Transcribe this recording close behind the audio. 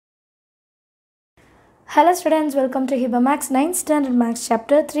Hello students, welcome to Hiba Max 9th Standard Max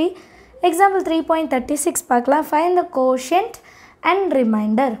Chapter 3 Example 3.36 பார்க்கலாம். Find the quotient and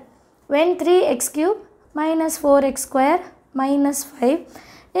remainder when 3x cube minus 4x square minus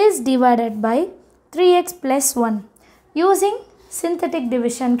 5 is divided by 3x plus 1 using synthetic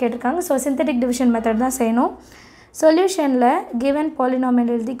division கேட்டிருக்காங்க. So synthetic division method தான் செய்யணும். Solutionல given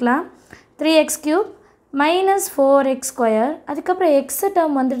polynomial எழுதிக்கலாம். 3x cube minus 4x square அதுக்கப்புறம் x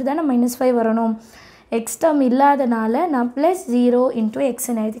term வந்துட்டு தானே minus 5 வரணும். x term இல்லாதனால நான் plus 0 into x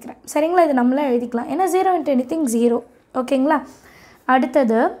ன்னு எழுதிக்கிறேன். சரிங்களா, இது நம்மளே எழுதிக்கலாம். ஏன்னா 0 into anything 0. ஓகேங்களா,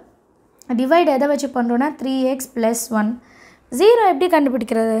 அடுத்தது டிவைட் எதை வச்சு பண்ணுறோன்னா 3x plus 1. 0 எப்படி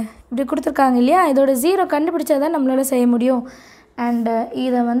கண்டுபிடிக்கிறது? இப்படி கொடுத்துருக்காங்க இல்லையா, இதோட 0 கண்டுபிடிச்சா தான் நம்மளால் செய்ய முடியும். அண்டு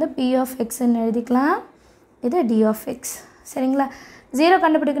இதை வந்து p of xன்னு எழுதிக்கலாம், இது d of x. சரிங்களா, 0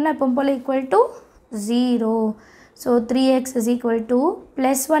 கண்டுபிடிக்கணும்னா எப்போ போல் equal to 0. So 3x is equal to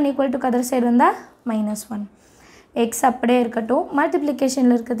plus 1 equal to கதர் சைடு வந்தால் minus 1. x அப்படியே இருக்கட்டும்,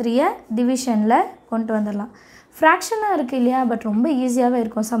 மல்டிப்ளிகேஷனில் இருக்க 3 டிவிஷனில் கொண்டு வந்துடலாம். ஃப்ராக்ஷனாக இருக்குது இல்லையா, பட் ரொம்ப ஈஸியாகவே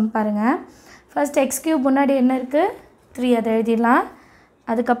இருக்கும். சம் பாருங்கள். ஃபர்ஸ்ட் எக்ஸ் கியூப் முன்னாடி என்ன இருக்குது 3, அதை எழுதிடலாம்.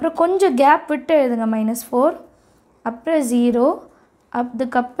 அதுக்கப்புறம் கொஞ்சம் கேப் விட்டு எழுதுங்க -4, அப்புறம் 0,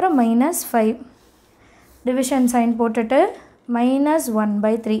 அதுக்கப்புறம் -5. டிவிஷன் சைன் போட்டுட்டு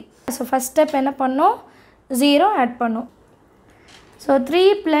 -1/3. ஸோ ஃபஸ்ட் ஸ்டெப் என்ன பண்ணோம், 0 ஆட் பண்ணோம். ஸோ 3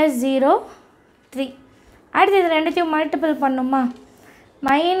 + 0 3. அடுத்து இது ரெண்டுத்தையும் மல்டிபிள் பண்ணுமா,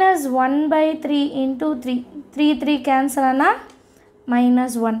 -1/3 into 3. 3 கேன்சல் ஆனால்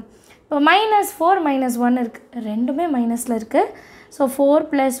 -1. இப்போ -4 -1 இருக்குது, ரெண்டுமே மைனஸில் இருக்குது. ஸோ 4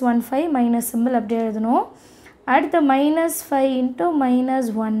 + 1 5, மைனஸ் சிம்பிள் அப்படியே எழுதணும். அடுத்து -5 into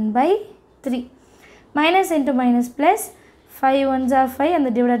 -1/3. Minus into minus plus 5 1s are 5, அந்த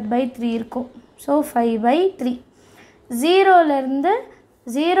டிவைட் பை 3 இருக்கும். ஸோ 5/3. 0லேருந்து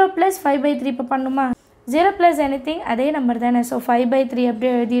 0 + 5/3 இப்போ பண்ணுமா, 0 + anything அதே நம்பர் தானே. ஸோ 5/3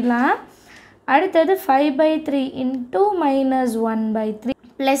 அப்படியே எழுதிடலாம். அடுத்தது 5/3 into -1/3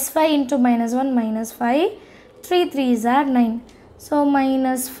 + 5 into -1 -5. 3 3s are 9. So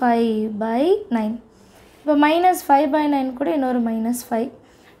 -5/9. இப்போ -5/9 கூட இன்னொரு -5.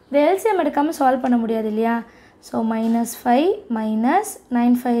 இது எல்சிஎம் எடுக்காமல் சால்வ் பண்ண முடியாது இல்லையா. So -5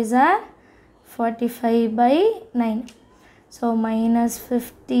 -9 5s are 45/9. So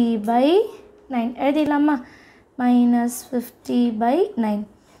 -50/9 எழுதிடலாமா, -50/9.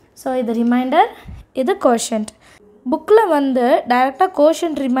 So இது ரிமைண்டர், இது கோஷன்ட். புக்கில் வந்து டைரெக்டாக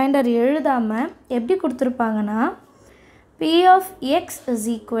கோஷன்ட் ரிமைண்டர் எழுதாமல் எப்படி கொடுத்துருப்பாங்கன்னா p of x is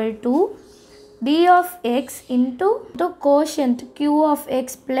equal to d of x into quotient q of x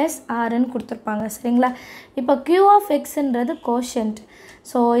plus rன்னு கொடுத்துருப்பாங்க. சரிங்களா, இப்போ q of xன்றது quotient.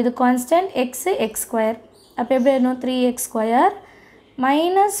 ஸோ இது கான்ஸ்டன்ட் x x². அப்போ எப்படி வேணும், 3x²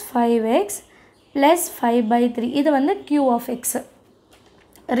 minus 5x plus 5/3. இது வந்து q of x.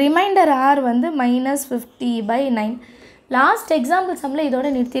 Reminder r வந்து -50/9. லாஸ்ட் எக்ஸாம்பிள் சம்மில் இதோட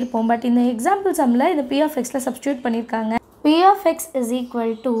நிறுத்தியிருப்போம். பட் இந்த எக்ஸாம்பிள் சம்மில் இது p of xல சப்ஸ்டியூட் பண்ணியிருக்காங்க. p of x is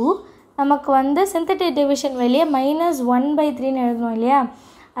equal to நமக்கு வந்து சிந்தட்டிக் டிவிஷன் வெளியே -1/3ன்னு எழுதணும் இல்லையா,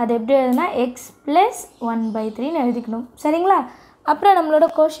 அது எப்படி எழுதுனா x + 1/3ன்னு எழுதிக்கணும். சரிங்களா, அப்புறம் நம்மளோட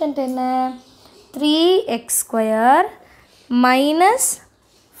கோஷன்ட் என்ன, 3x² minus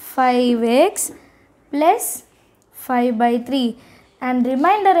 5x plus 5/3. And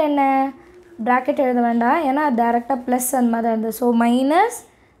reminder என்ன, ப்ராக்கெட் எழுத வேண்டாம் ஏன்னா டேரெக்டாக ப்ளஸ் அந்த மாதிரி இருந்தது. ஸோ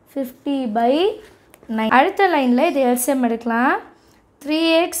 -50/9. அடுத்த லைனில் இது எல்சிஎம் எடுக்கலாம்.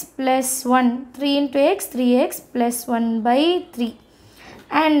 3x plus 1, 3 into x 3x plus 1/3.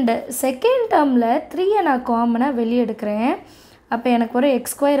 And second டேர்மில் 3யை நான் காமனாக வெளியே எடுக்கிறேன். அப்போ எனக்கு ஒரு x²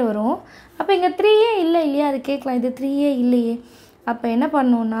 வரும். அப்போ இங்கே 3ஏ இல்லை இல்லையா, அது கேட்கலாம், இது 3ஏ இல்லையே. அப்போ என்ன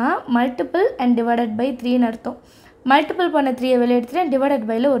பண்ணணுன்னா மல்டிபிள் அண்ட் டிவைடட் பை 3ன்னு அர்த்தம். மல்டிபிள் பண்ண 3யை வெளியே எடுத்துகிட்டேன், டிவைடட்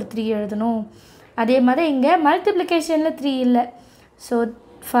பையில் ஒரு 3 எழுதணும். அதே மாதிரி இங்கே மல்டிப்ளிகேஷனில் 3 இல்லை. So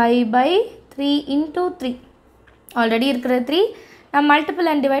 5/3 into 3. ஆல்ரெடி இருக்கிற 3 நான் மல்டிபிள்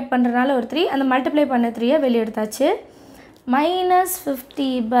அண்ட் டிவைட் பண்ணுறதுனால ஒரு 3, அந்த மல்டிப்ளை பண்ண 3யை வெளியே எடுத்தாச்சு.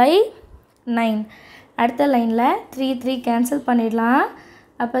 -50/9. அடுத்த லைனில் 3 3 கேன்சல் பண்ணிடலாம்.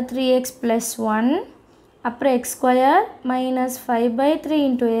 அப்போ 3x plus 1, அப்புறம் x² -5/3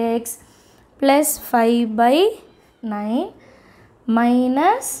 into x plus 5/9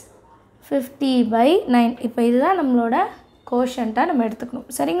 -50/9. இப்போ இதுதான் நம்மளோட கோஷன்ட்டாக நம்ம எடுத்துக்கணும்.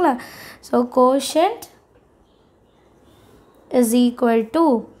 சரிங்களா, so quotient is equal to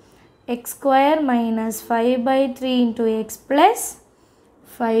x² minus 5/3 into x plus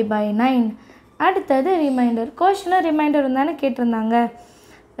 5/9. அடுத்தது ரிமைண்டர். கோஷனில் ரிமைண்டர் இருந்தானே கேட்டிருந்தாங்க.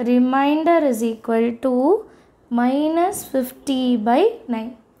 Reminder is equal to -50/9.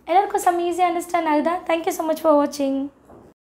 எல்லாருக்கும் சம் ஈஸியாக அண்டர்ஸ்டாண்ட் ஆகுதா? தேங்க்யூ ஸோ மச் ஃபார் வாட்சிங்.